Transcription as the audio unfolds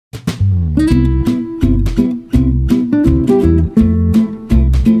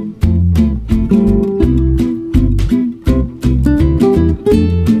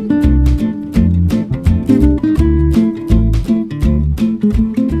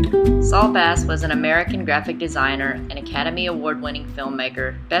Saul Bass was an American graphic designer and Academy Award-winning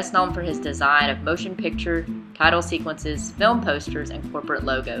filmmaker, best known for his design of motion picture, title sequences, film posters, and corporate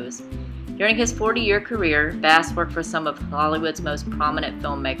logos. During his 40-year career, Bass worked for some of Hollywood's most prominent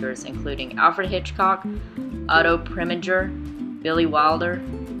filmmakers, including Alfred Hitchcock, Otto Preminger, Billy Wilder,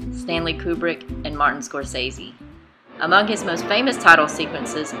 Stanley Kubrick, and Martin Scorsese. Among his most famous title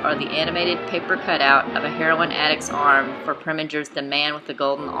sequences are the animated paper cutout of a heroin addict's arm for Preminger's The Man with the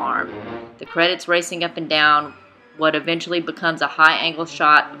Golden Arm, the credits racing up and down what eventually becomes a high-angle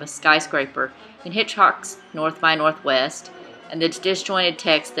shot of a skyscraper in Hitchcock's North by Northwest, and the disjointed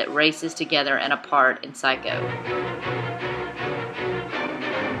text that races together and apart in Psycho.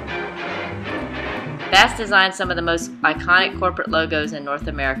 Bass designed some of the most iconic corporate logos in North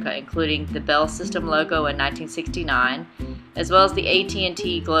America, including the Bell System logo in 1969, as well as the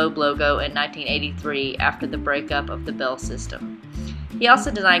AT&T Globe logo in 1983 after the breakup of the Bell System. He also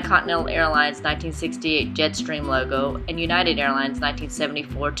designed Continental Airlines' 1968 Jetstream logo and United Airlines'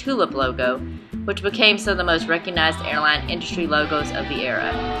 1974 Tulip logo, which became some of the most recognized airline industry logos of the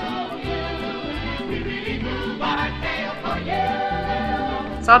era.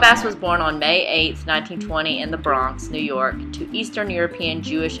 Saul Bass was born on May 8, 1920 in the Bronx, New York, to Eastern European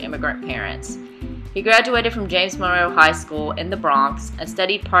Jewish immigrant parents. He graduated from James Monroe High School in the Bronx and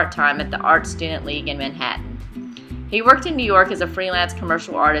studied part-time at the Art Student League in Manhattan. He worked in New York as a freelance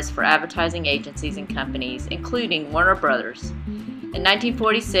commercial artist for advertising agencies and companies, including Warner Brothers. In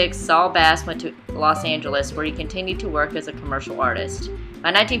 1946, Saul Bass went to Los Angeles, where he continued to work as a commercial artist.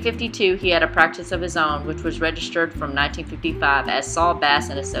 By 1952, he had a practice of his own, which was registered from 1955 as Saul Bass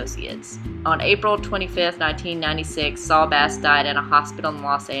and Associates. On April 25, 1996, Saul Bass died in a hospital in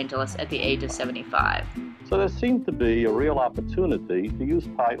Los Angeles at the age of 75. So there seemed to be a real opportunity to use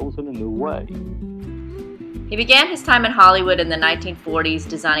titles in a new way. He began his time in Hollywood in the 1940s,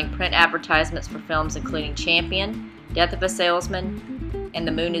 designing print advertisements for films including Champion, Death of a Salesman, and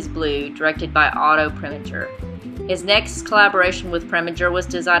The Moon is Blue, directed by Otto Preminger. His next collaboration with Preminger was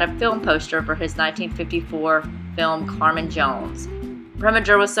to design a film poster for his 1954 film Carmen Jones.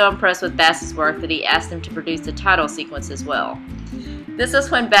 Preminger was so impressed with Bass's work that he asked him to produce the title sequence as well. This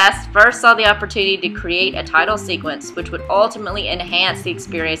is when Bass first saw the opportunity to create a title sequence which would ultimately enhance the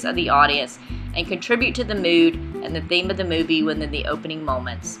experience of the audience and contribute to the mood and the theme of the movie within the opening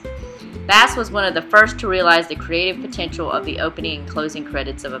moments. Bass was one of the first to realize the creative potential of the opening and closing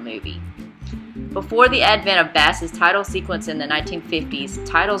credits of a movie. Before the advent of Bass's title sequence in the 1950s,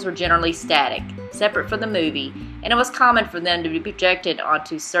 titles were generally static, separate from the movie, and it was common for them to be projected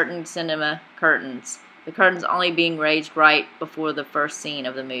onto certain cinema curtains, the curtains only being raised right before the first scene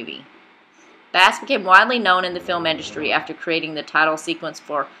of the movie. Bass became widely known in the film industry after creating the title sequence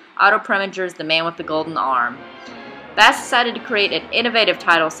for Otto Preminger's The Man with the Golden Arm. Bass decided to create an innovative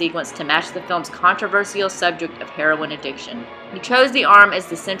title sequence to match the film's controversial subject of heroin addiction. He chose the arm as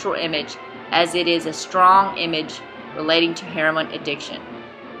the central image, as it is a strong image relating to heroin addiction.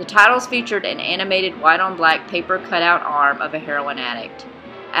 The titles featured an animated white-on-black paper cutout arm of a heroin addict.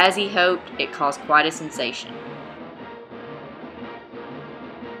 As he hoped, it caused quite a sensation.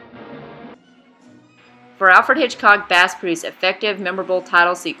 For Alfred Hitchcock, Bass produced effective, memorable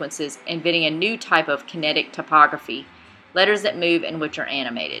title sequences, inventing a new type of kinetic typography, letters that move and which are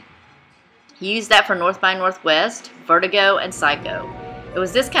animated. He used that for North by Northwest, Vertigo, and Psycho. It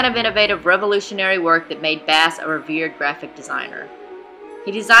was this kind of innovative, revolutionary work that made Bass a revered graphic designer.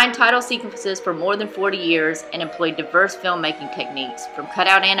 He designed title sequences for more than 40 years and employed diverse filmmaking techniques, from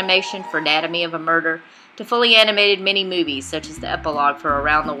cutout animation for Anatomy of a Murder to fully animated mini-movies such as the epilogue for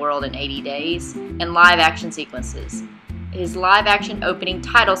Around the World in 80 Days and live-action sequences. His live-action opening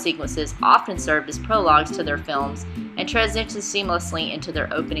title sequences often served as prologues to their films and transitioned seamlessly into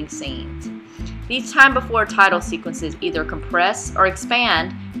their opening scenes. These time-before title sequences either compress or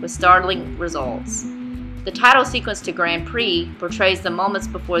expand with startling results. The title sequence to Grand Prix portrays the moments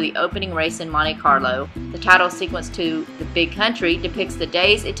before the opening race in Monte Carlo. The title sequence to The Big Country depicts the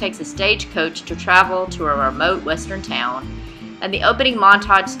days it takes a stagecoach to travel to a remote western town. And the opening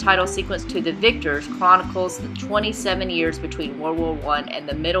montage title sequence to The Victors chronicles the 27 years between World War I and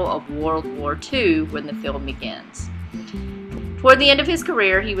the middle of World War II when the film begins. Toward the end of his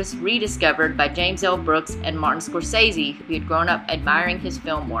career, he was rediscovered by James L. Brooks and Martin Scorsese, who had grown up admiring his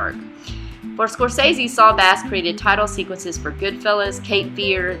film work. For Scorsese, Saul Bass created title sequences for Goodfellas, Cape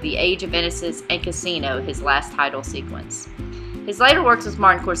Fear, The Age of Innocence, and Casino, his last title sequence. His later works with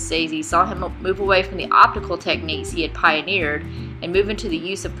Martin Scorsese saw him move away from the optical techniques he had pioneered and move into the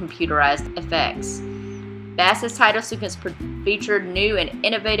use of computerized effects. Bass's title sequence featured new and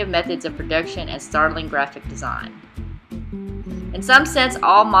innovative methods of production and startling graphic design. In In some sense,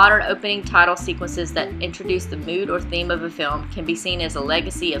 all modern opening title sequences that introduce the mood or theme of a film can be seen as a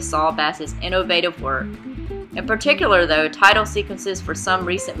legacy of Saul Bass's innovative work. In particular, though, title sequences for some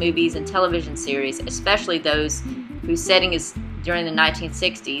recent movies and television series, especially those whose setting is during the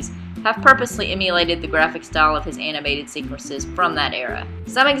 1960s, have purposely emulated the graphic style of his animated sequences from that era.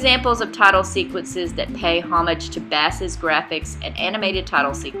 Some examples of title sequences that pay homage to Bass's graphics and animated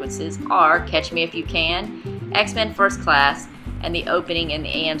title sequences are Catch Me If You Can, X-Men First Class, and the opening in the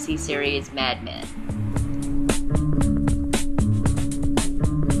AMC series Mad Men.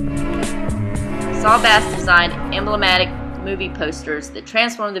 Saul Bass designed emblematic movie posters that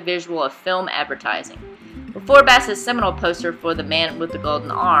transformed the visual of film advertising. Before Bass's seminal poster for The Man with the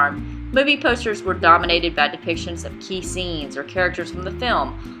Golden Arm, movie posters were dominated by depictions of key scenes or characters from the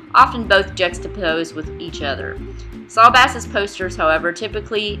film, often both juxtaposed with each other. Saul Bass's posters, however,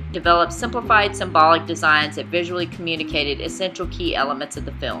 typically developed simplified symbolic designs that visually communicated essential key elements of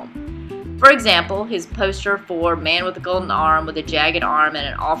the film. For example, his poster for Man with the Golden Arm with a jagged arm and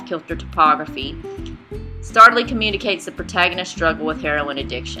an off-kilter topography starkly communicates the protagonist's struggle with heroin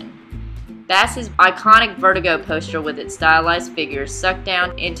addiction. Bass's iconic Vertigo poster with its stylized figures sucked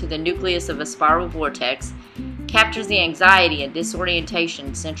down into the nucleus of a spiral vortex captures the anxiety and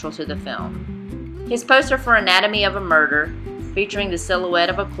disorientation central to the film. His poster for Anatomy of a Murder, featuring the silhouette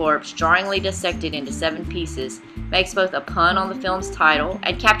of a corpse jarringly dissected into 7 pieces, makes both a pun on the film's title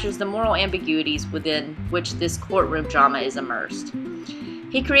and captures the moral ambiguities within which this courtroom drama is immersed.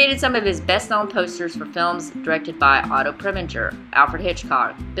 He created some of his best-known posters for films directed by Otto Preminger, Alfred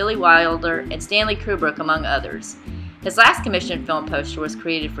Hitchcock, Billy Wilder, and Stanley Kubrick, among others. His last commissioned film poster was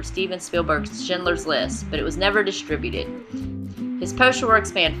created for Steven Spielberg's Schindler's List, but it was never distributed. His poster work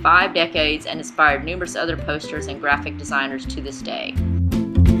spanned 5 decades and inspired numerous other posters and graphic designers to this day.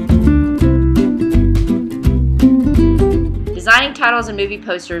 Designing titles and movie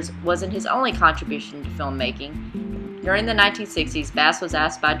posters wasn't his only contribution to filmmaking. During the 1960s, Bass was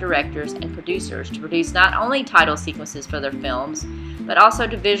asked by directors and producers to produce not only title sequences for their films, but also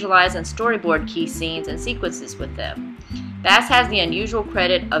to visualize and storyboard key scenes and sequences with them. Bass has the unusual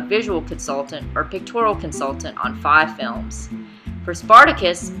credit of visual consultant or pictorial consultant on 5 films. For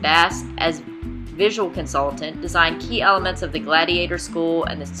Spartacus, Bass, as visual consultant, designed key elements of the gladiator school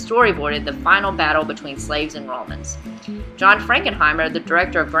and storyboarded the final battle between slaves and Romans. John Frankenheimer, the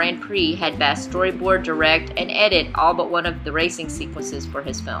director of Grand Prix, had Bass storyboard, direct, and edit all but one of the racing sequences for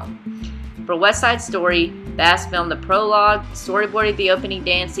his film. For West Side Story, Bass filmed the prologue, storyboarded the opening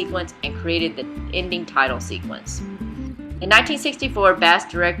dance sequence, and created the ending title sequence. In 1964,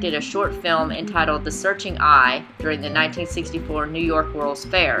 Bass directed a short film entitled The Searching Eye during the 1964 New York World's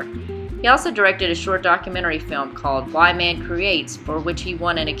Fair. He also directed a short documentary film called Why Man Creates, for which he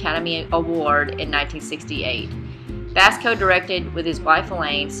won an Academy Award in 1968. Bass co-directed with his wife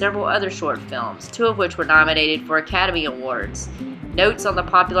Elaine several other short films, 2 of which were nominated for Academy Awards: Notes on the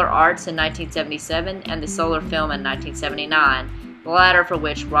Popular Arts in 1977 and The Solar Film in 1979, the latter for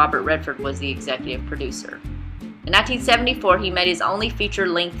which Robert Redford was the executive producer. In 1974, he made his only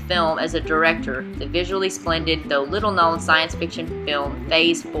feature-length film as a director, the visually splendid, though little-known science fiction film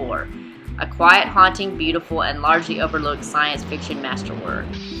Phase 4, a quiet, haunting, beautiful, and largely overlooked science fiction masterwork.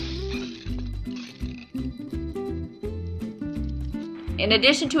 In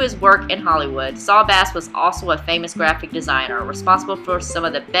addition to his work in Hollywood, Saul Bass was also a famous graphic designer, responsible for some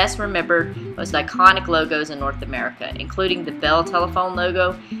of the best remembered, most iconic logos in North America, including the Bell telephone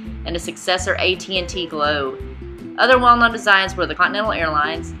logo and the successor AT&T Globe. Other well-known designs were the Continental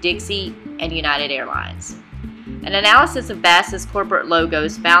Airlines, Dixie, and United Airlines. An analysis of Bass's corporate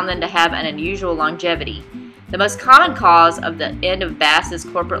logos found them to have an unusual longevity. The most common cause of the end of Bass's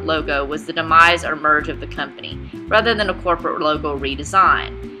corporate logo was the demise or merge of the company, rather than a corporate logo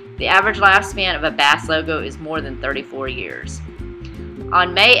redesign. The average lifespan of a Bass logo is more than 34 years.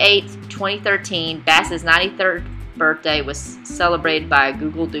 On May 8, 2013, Bass's 93rd birthday was celebrated by a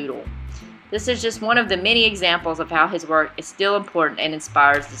Google Doodle. This is just one of the many examples of how his work is still important and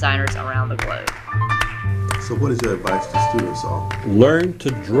inspires designers around the globe. So what is your advice to students, Saul? Learn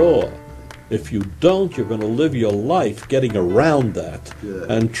to draw. If you don't, you're going to live your life getting around that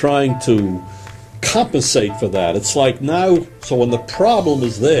and trying to compensate for that. It's like now, so when the problem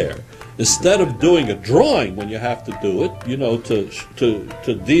is there, instead of doing a drawing when you have to do it, you know,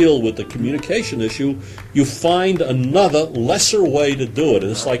 to deal with the communication issue, you find another lesser way to do it.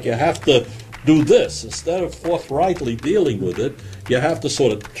 And it's like you have to do this. Instead of forthrightly dealing with it, you have to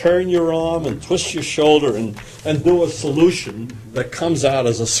sort of turn your arm and twist your shoulder and do a solution that comes out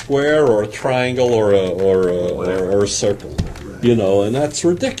as a square or a triangle or a circle. You know, and that's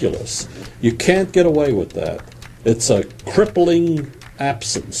ridiculous. You can't get away with that. It's a crippling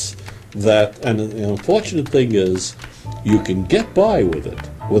absence that, and the unfortunate thing is, you can get by with it,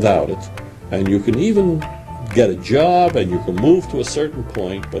 without it, and you can even get a job and you can move to a certain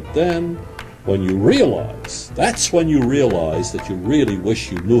point, but then when you realize, that's when you realize that you really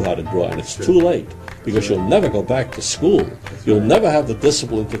wish you knew how to draw, and it's too late, because you'll never go back to school. You'll never have the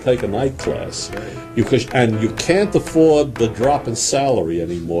discipline to take a night class. And you can't afford the drop in salary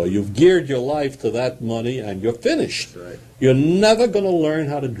anymore. You've geared your life to that money and you're finished. You're never going to learn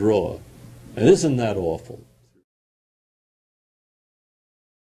how to draw. And isn't that awful?